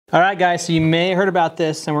All right, guys, so you may have heard about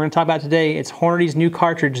this, and we're going to talk about it today. It's Hornady's new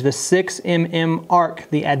cartridge, the 6mm ARC,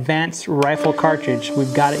 the Advanced Rifle Cartridge.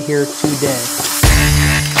 We've got it here today.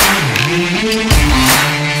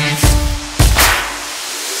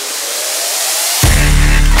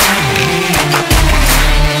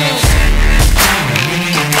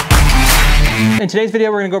 In today's video,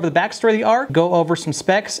 we're going to go over the backstory of the ARC, go over some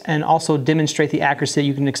specs, and also demonstrate the accuracy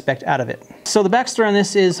you can expect out of it. So the backstory on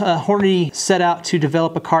this is Hornady set out to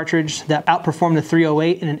develop a cartridge that outperformed the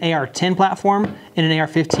 308 in an AR-10 platform and an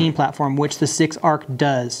AR-15 platform, which the 6 ARC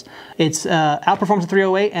does. It's outperforms the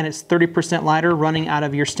 308 and it's 30% lighter, running out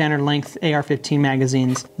of your standard length AR-15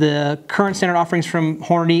 magazines. The current standard offerings from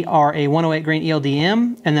Hornady are a 108 grain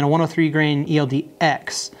ELD-M and then a 103 grain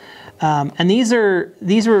ELD-X. And these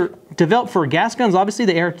were developed for gas guns, obviously,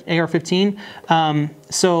 the AR-15.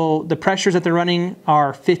 So the pressures that they're running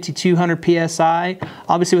are 5,200 PSI.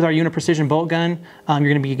 Obviously, with our unit precision bolt gun, you're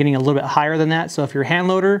going to be getting a little bit higher than that. So if you're a hand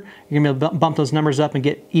loader, you're going to be able to bump those numbers up and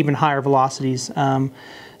get even higher velocities.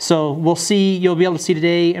 So we'll see, you'll be able to see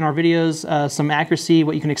today in our videos some accuracy,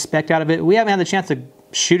 what you can expect out of it. We haven't had the chance to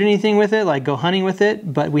shoot anything with it, like go hunting with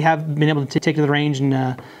it, but we have been able to take it to the range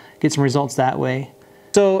and get some results that way.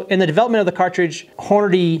 So in the development of the cartridge,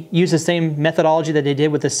 Hornady used the same methodology that they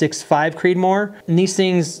did with the 6.5 Creedmoor, and these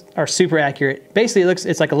things are super accurate. Basically,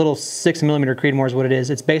 it's like a little 6mm Creedmoor is what it is.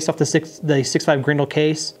 It's based off the 6.5 Grindle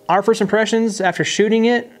case. Our first impressions after shooting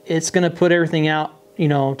it, it's going to put everything out, you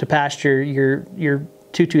know, to pasture. Your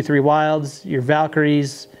 223 Wilds, your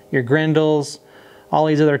Valkyries, your Grindles, all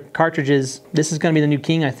these other cartridges. This is going to be the new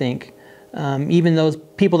king, I think. Even those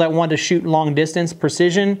people that want to shoot long distance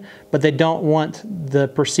precision, but they don't want the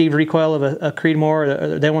perceived recoil of a Creedmoor,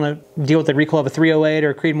 or they want to deal with the recoil of a 308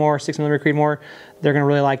 or a Creedmoor, 6mm Creedmoor, they're going to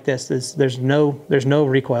really like this. There's no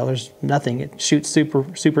recoil. There's nothing. It shoots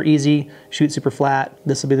super easy, shoots super flat.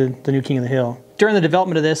 This will be the new king of the hill. During the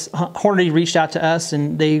development of this, Hornady reached out to us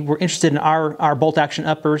and they were interested in our bolt action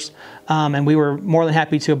uppers, and we were more than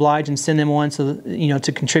happy to oblige and send them one, so that, you know,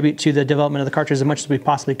 to contribute to the development of the cartridge as much as we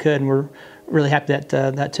possibly could. And we're really happy that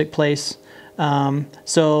that took place.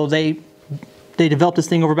 So they developed this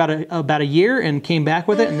thing over about a year and came back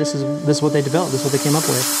with it, and this is what they developed. This is what they came up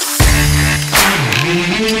with.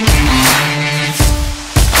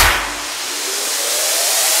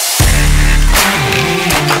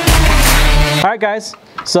 All right, guys,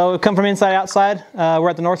 so we've come from inside outside. We're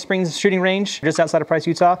at the North Springs shooting range, just outside of Price,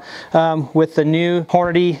 Utah, with the new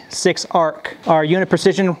Hornady 6 ARC. Our unit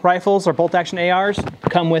precision rifles, our bolt action ARs,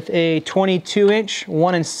 come with a 22-inch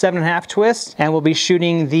 1 7.5 twist, and we'll be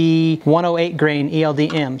shooting the 108 grain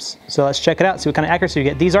ELD-Ms. So let's check it out, see what kind of accuracy we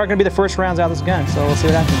get. These are going to be the first rounds out of this gun, so we'll see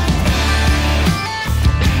what happens.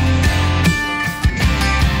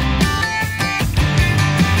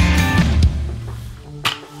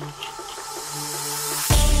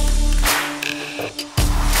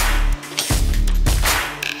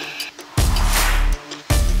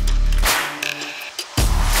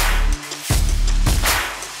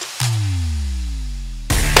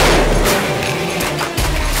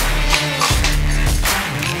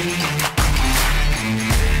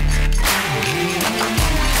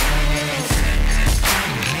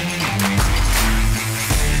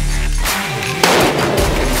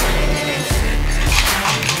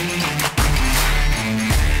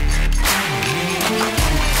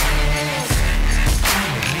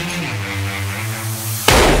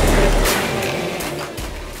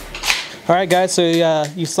 All right, guys, so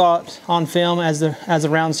you saw it on film as the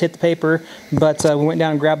rounds hit the paper, but we went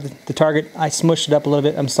down and grabbed the target. I smushed it up a little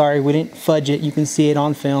bit. I'm sorry, we didn't fudge it. You can see it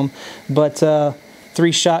on film. But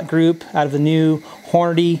 3-shot group out of the new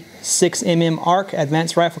Hornady 6mm ARC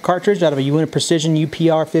Advanced Rifle Cartridge out of a Uintah Precision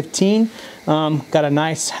UPR-15. Got a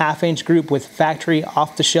nice 1/2-inch group with factory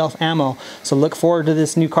off-the-shelf ammo. So look forward to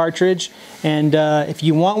this new cartridge. And if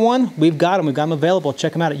you want one, we've got them. We've got them available.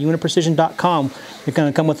 Check them out at uintahprecision.com. They're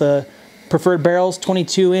going to come with a preferred barrels,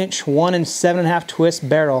 22-inch 1 7.5 twist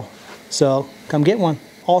barrel. So come get one.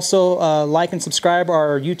 Also, like and subscribe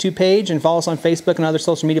our YouTube page and follow us on Facebook and other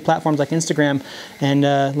social media platforms like Instagram, and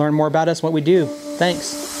learn more about us and what we do.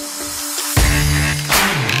 Thanks.